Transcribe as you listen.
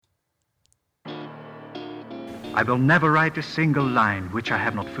I will never write a single line which I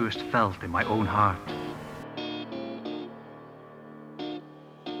have not first felt in my own heart.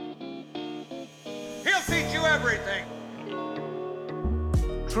 He'll teach you everything.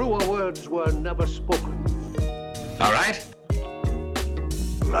 Truer words were never spoken. All right.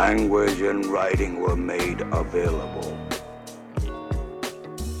 Language and writing were made available.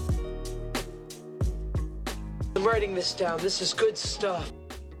 I'm writing this down. This is good stuff.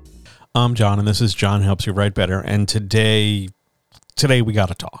 I'm John, and this is John Helps You Write Better. And today we got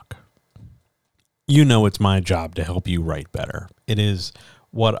to talk. You know it's my job to help you write better. It is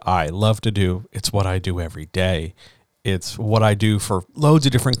what I love to do. It's what I do every day. It's what I do for loads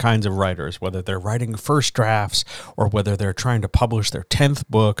of different kinds of writers, whether they're writing first drafts or whether they're trying to publish their 10th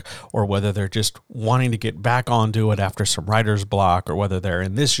book or whether they're just wanting to get back onto it after some writer's block or whether they're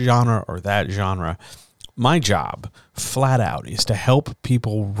in this genre or that genre. My job, flat out, is to help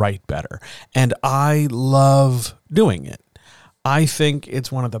people write better. And I love doing it. I think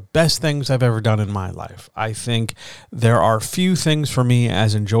it's one of the best things I've ever done in my life. I think there are few things for me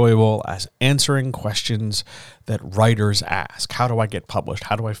as enjoyable as answering questions that writers ask. How do I get published?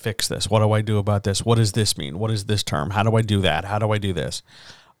 How do I fix this? What do I do about this? What does this mean? What is this term? How do I do that? How do I do this?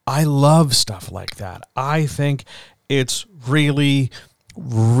 I love stuff like that. I think it's really,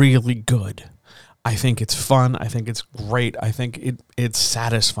 really good. I think it's fun. I think it's great. I think it's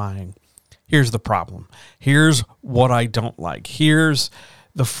satisfying. Here's the problem. Here's what I don't like. Here's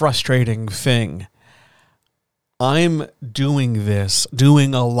the frustrating thing. I'm doing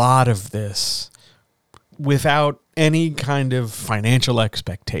a lot of this, without any kind of financial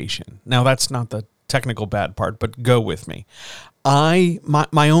expectation. Now, that's not the technical bad part, but go with me. My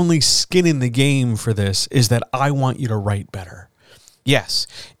only skin in the game for this is that I want you to write better. Yes,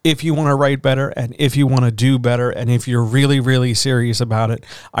 if you want to write better and if you want to do better and if you're really, really serious about it,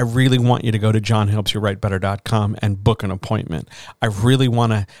 I really want you to go to johnhelpsyourwritebetter.com and book an appointment. I really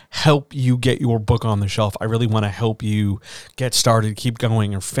want to help you get your book on the shelf. I really want to help you get started, keep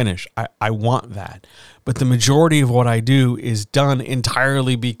going, or finish. I want that. But the majority of what I do is done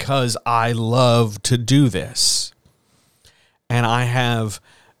entirely because I love to do this. And I have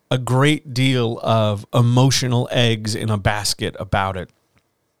a great deal of emotional eggs in a basket about it.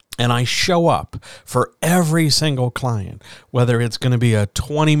 And I show up for every single client, whether it's going to be a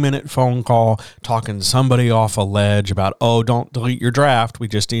 20-minute phone call talking somebody off a ledge about, oh, don't delete your draft, we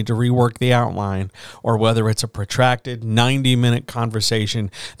just need to rework the outline, or whether it's a protracted 90-minute conversation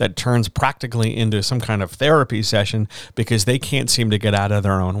that turns practically into some kind of therapy session because they can't seem to get out of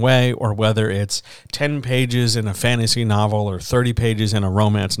their own way, or whether it's 10 pages in a fantasy novel or 30 pages in a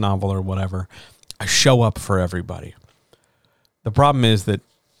romance novel or whatever. I show up for everybody. The problem is that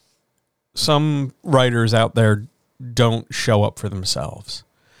some writers out there don't show up for themselves.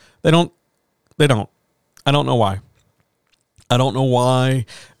 They don't. I don't know why. I don't know why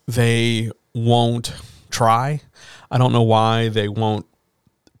they won't try. I don't know why they won't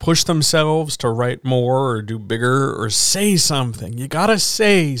push themselves to write more or do bigger or say something. You got to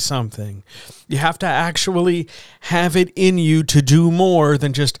say something. You have to actually have it in you to do more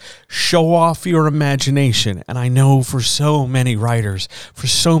than just show off your imagination. And I know for so many writers, for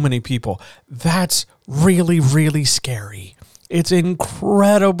so many people, that's really, really scary. It's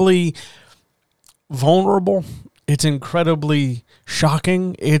incredibly vulnerable. It's incredibly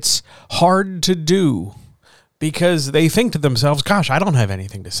shocking. It's hard to do. Because they think to themselves, gosh, I don't have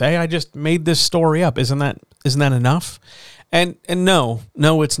anything to say. I just made this story up. Isn't that enough? And no,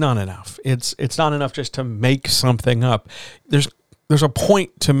 it's not enough. It's not enough just to make something up. There's a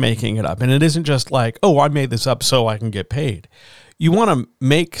point to making it up. And it isn't just like, oh, I made this up so I can get paid. You want to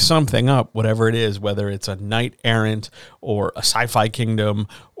make something up, whatever it is, whether it's a knight errant or a sci-fi kingdom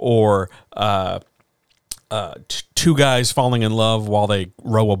or two guys falling in love while they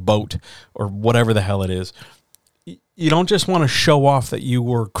row a boat or whatever the hell it is. You don't just want to show off that you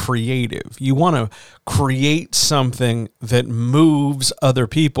were creative. You want to create something that moves other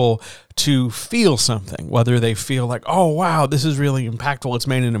people to feel something, whether they feel like, oh, wow, this is really impactful. It's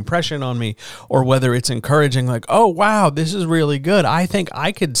made an impression on me. Or whether it's encouraging, like, oh, wow, this is really good. I think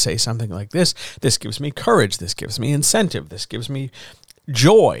I could say something like this. This gives me courage. This gives me incentive. This gives me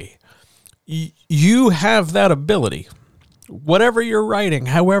joy. You have that ability. Whatever you're writing,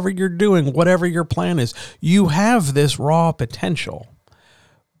 however you're doing, whatever your plan is, you have this raw potential.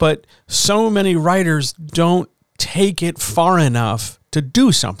 But so many writers don't take it far enough to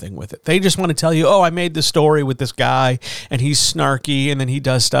do something with it. They just want to tell you, oh, I made this story with this guy and he's snarky and then he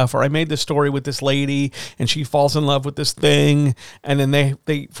does stuff. Or I made this story with this lady and she falls in love with this thing. And then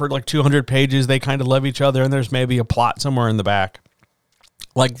they for like 200 pages, they kind of love each other and there's maybe a plot somewhere in the back.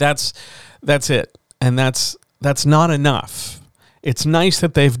 Like that's it. And that's That's not enough. It's nice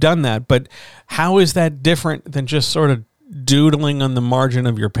that they've done that, but how is that different than just sort of doodling on the margin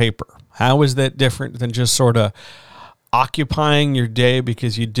of your paper? How is that different than just sort of occupying your day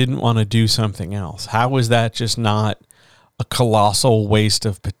because you didn't want to do something else? How is that just not a colossal waste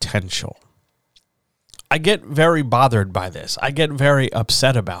of potential? I get very bothered by this. I get very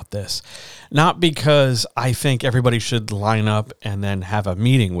upset about this. Not because I think everybody should line up and then have a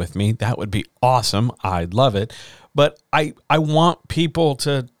meeting with me. That would be awesome. I'd love it. But I want people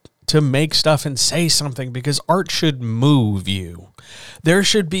to make stuff and say something, because art should move you. There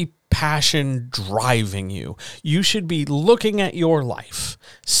should be passion driving you. You should be looking at your life,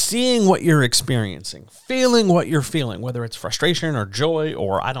 seeing what you're experiencing, feeling what you're feeling, whether it's frustration or joy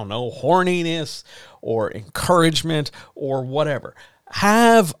or, I don't know, horniness or encouragement or whatever.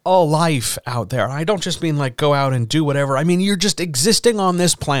 Have a life out there. I don't just mean like go out and do whatever. I mean, you're just existing on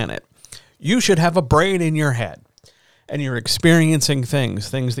this planet. You should have a brain in your head. And you're experiencing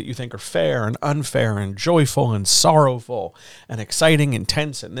things that you think are fair and unfair and joyful and sorrowful and exciting and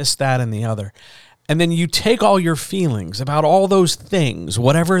tense and this, that, and the other. And then you take all your feelings about all those things,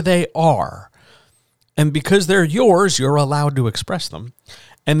 whatever they are, and because they're yours, you're allowed to express them.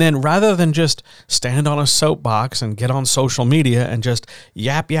 And then rather than just stand on a soapbox and get on social media and just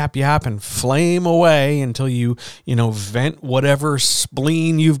yap, yap, yap and flame away until you vent whatever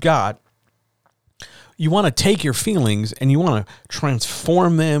spleen you've got, you want to take your feelings and you want to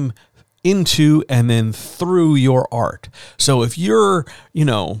transform them into and then through your art. So if you're,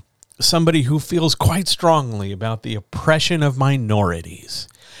 somebody who feels quite strongly about the oppression of minorities,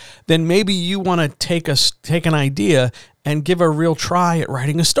 then maybe you want to take an idea and give a real try at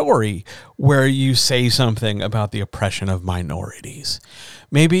writing a story where you say something about the oppression of minorities.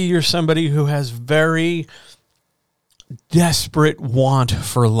 Maybe you're somebody who has very desperate want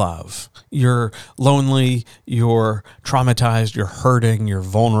for love. You're lonely, you're traumatized, you're hurting, you're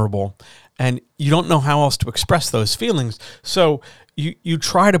vulnerable, and you don't know how else to express those feelings. So you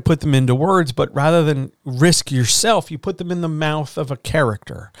try to put them into words, but rather than risk yourself, you put them in the mouth of a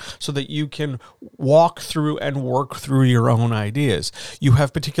character so that you can walk through and work through your own ideas. You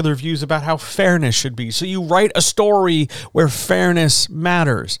have particular views about how fairness should be, so you write a story where fairness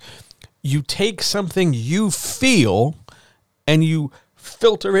matters. You take something you feel and you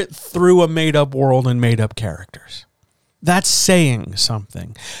filter it through a made-up world and made-up characters. That's saying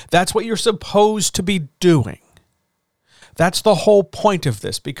something. That's what you're supposed to be doing. That's the whole point of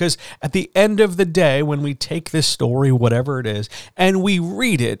this, because at the end of the day, when we take this story, whatever it is, and we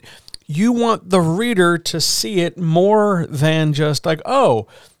read it, you want the reader to see it more than just like, oh,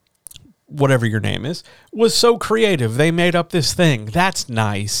 whatever your name is, was so creative. They made up this thing. That's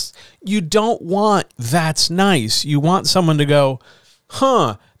nice. You don't want that's nice. You want someone to go,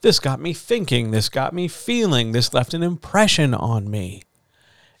 this got me thinking. This got me feeling. This left an impression on me.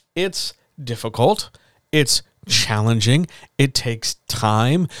 It's difficult. It's challenging. It takes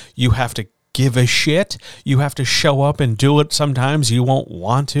time. You have to give a shit. You have to show up and do it. Sometimes you won't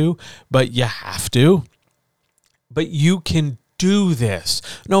want to, but you have to. But you can do this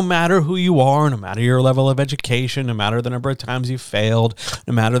no matter who you are, no matter your level of education, no matter the number of times you failed,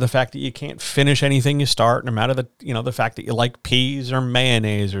 no matter the fact that you can't finish anything you start, no matter the fact that you like peas or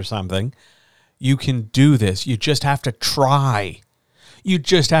mayonnaise or something. You can do this. You just have to try. You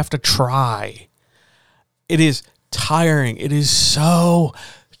just have to try. It is tiring. It is so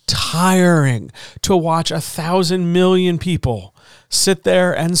tiring to watch 1,000 million people sit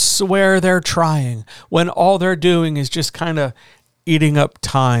there and swear they're trying when all they're doing is just kind of eating up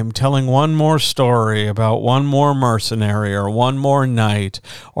time, telling one more story about one more mercenary or one more knight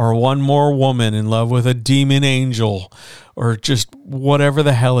or one more woman in love with a demon angel or just whatever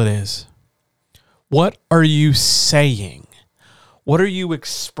the hell it is. What are you saying? What are you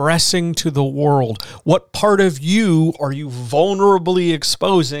expressing to the world? What part of you are you vulnerably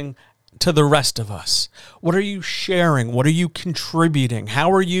exposing to the rest of us? What are you sharing? What are you contributing?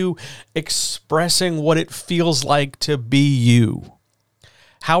 How are you expressing what it feels like to be you?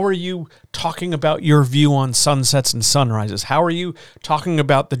 How are you talking about your view on sunsets and sunrises? How are you talking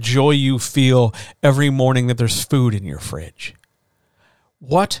about the joy you feel every morning that there's food in your fridge?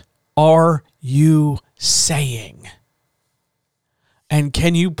 What are you saying? And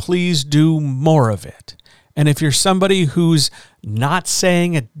can you please do more of it? And if you're somebody who's not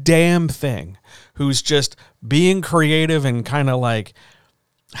saying a damn thing, who's just being creative and kind of like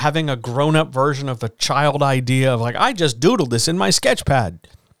having a grown-up version of the child idea of like, I just doodled this in my sketch pad,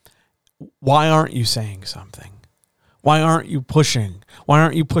 why aren't you saying something? Why aren't you pushing? Why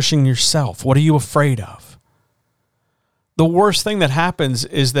aren't you pushing yourself? What are you afraid of? The worst thing that happens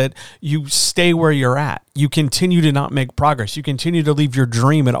is that you stay where you're at. You continue to not make progress. You continue to leave your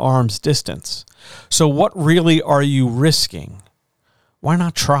dream at arm's distance. So what really are you risking? Why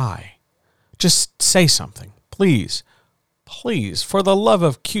not try? Just say something. Please, please, for the love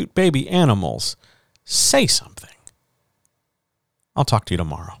of cute baby animals, say something. I'll talk to you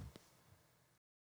tomorrow.